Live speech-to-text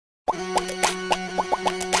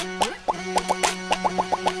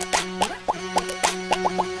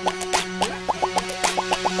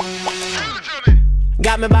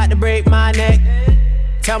me about to break my neck.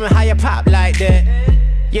 Tell me how you pop like that.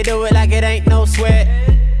 You do it like it ain't no sweat.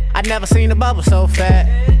 I never seen a bubble so fat.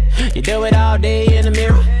 You do it all day in the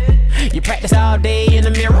mirror. You practice all day in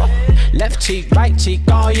the mirror. Left cheek, right cheek,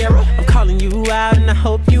 all year. I'm calling you out and I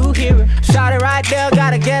hope you hear it. Shawty right there,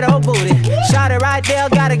 got a ghetto booty. Shawty right there,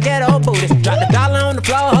 got a ghetto booty. Drop the dollar on the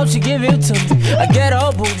floor, hope she give it to me. A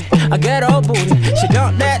ghetto booty, a ghetto booty. She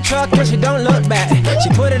dump that truck and she don't look back. She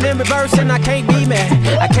put it in reverse and I can't be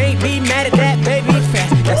mad. I can't be mad at that baby fat.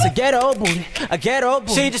 That's a ghetto booty, a ghetto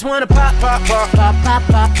booty. She just wanna pop, pop, pop, pop, pop,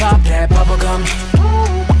 pop, pop that bubblegum.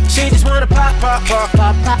 She just wanna pop, pop, pop,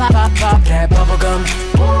 pop, pop, pop, pop that bubblegum.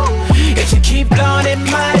 If you keep blowing, it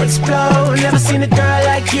might explode. Never seen a girl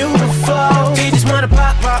like you before. She just wanna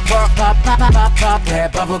pop, pop, pop, pop, pop, pop, pop, pop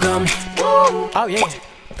that bubblegum. Oh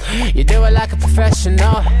yeah, you do it like a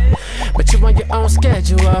professional, but you on your own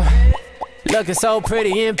schedule. Looking so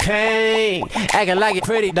pretty in pain, acting like it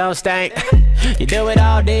pretty don't stink. You do it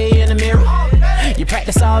all day in the mirror. You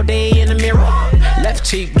practice all day in the mirror. Left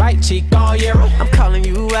cheek, right cheek, all year. I'm calling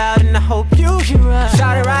you out and I hope you hear us.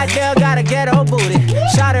 Shawty right there, got a ghetto booty.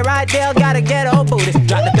 Shawty right there, got a ghetto booty.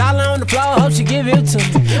 Drop the dollar on the floor, hope she give it to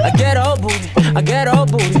me. A ghetto booty, a ghetto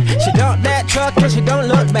booty. She dump that truck and she don't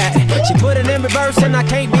look back. She put it in reverse and I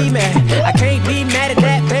can't be mad. I can't be mad at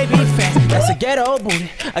that baby fat. That's a ghetto booty,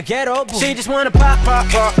 a ghetto booty. She just wanna pop, pop,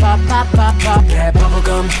 pop, pop, pop, pop, pop that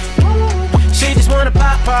bubblegum. She just wanna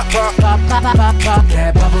pop, pop, pop, pop, pop, pop, pop, pop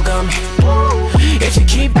that bubblegum. If you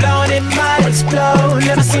keep blowing, it might explode.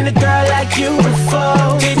 Never seen a girl like you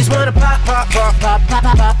before. She just wanna pop, pop, pop, pop, pop,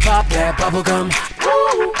 pop, pop, pop that bubblegum.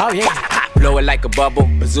 Oh yeah. Blow it like a bubble,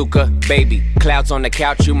 bazooka, baby. Clouds on the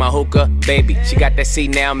couch, you my hookah, baby. She got that C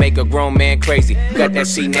now, make a grown man crazy. Got that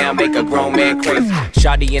C now, make a grown man crazy.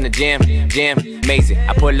 Shawty in the gym, amazing.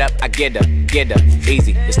 I pull up, I get her,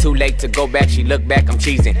 easy. It's too late to go back, she look back, I'm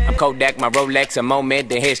cheesing. I'm Kodak, my Rolex, a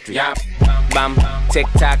moment in history. Bum, tick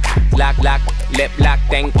tock, lock, lip lock,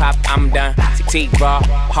 thing pop, I'm done. T-raw,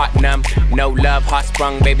 hot numb, no love, hot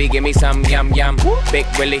sprung, baby, give me some yum. Big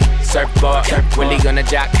Willie, surfboard, Willie gonna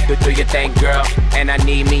jock, do your thing, girl. And I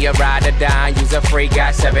need me a ride or die, use a free,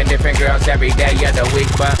 got 7 different girls every day of the week,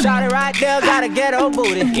 but Shawty right there, got a ghetto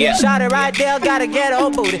booty. Yeah. Shawty right there, got a ghetto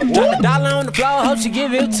booty. Drop the dollar on the floor, hope she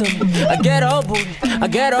give it to me. A ghetto booty, a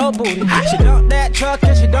ghetto booty. She dump that truck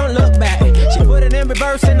and she don't look back. She put it in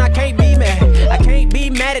reverse and I can't be mad. I can't be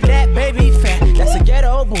mad at that baby fat. That's a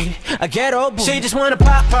ghetto booty, a ghetto booty. She just wanna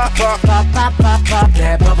pop, pop, pop, pop, pop, pop, pop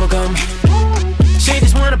that bubblegum. She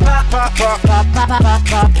just wanna pop, pop, pop, pop, pop, pop, pop,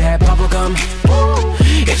 pop that bubblegum.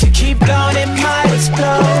 If you keep blowing, it might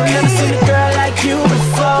explode. Never seen a girl like you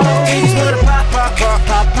before. She just wanna pop, pop, pop,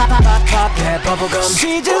 pop, pop, pop, pop, pop that bubblegum.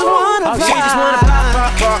 She just wanna pop, she just wanna pop,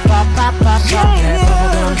 pop, pop, pop, pop, pop, pop that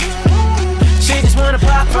bubblegum. She just wanna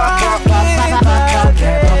pop, pop, pop, pop, pop, pop, pop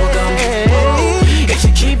that bubblegum. If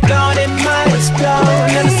you keep blowing, it might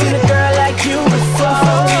explode. Never seen a girl like you before.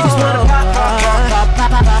 She just wanna pop, pop, pop,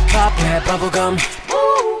 pop, pop, pop, pop that bubblegum.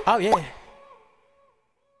 Oh yeah.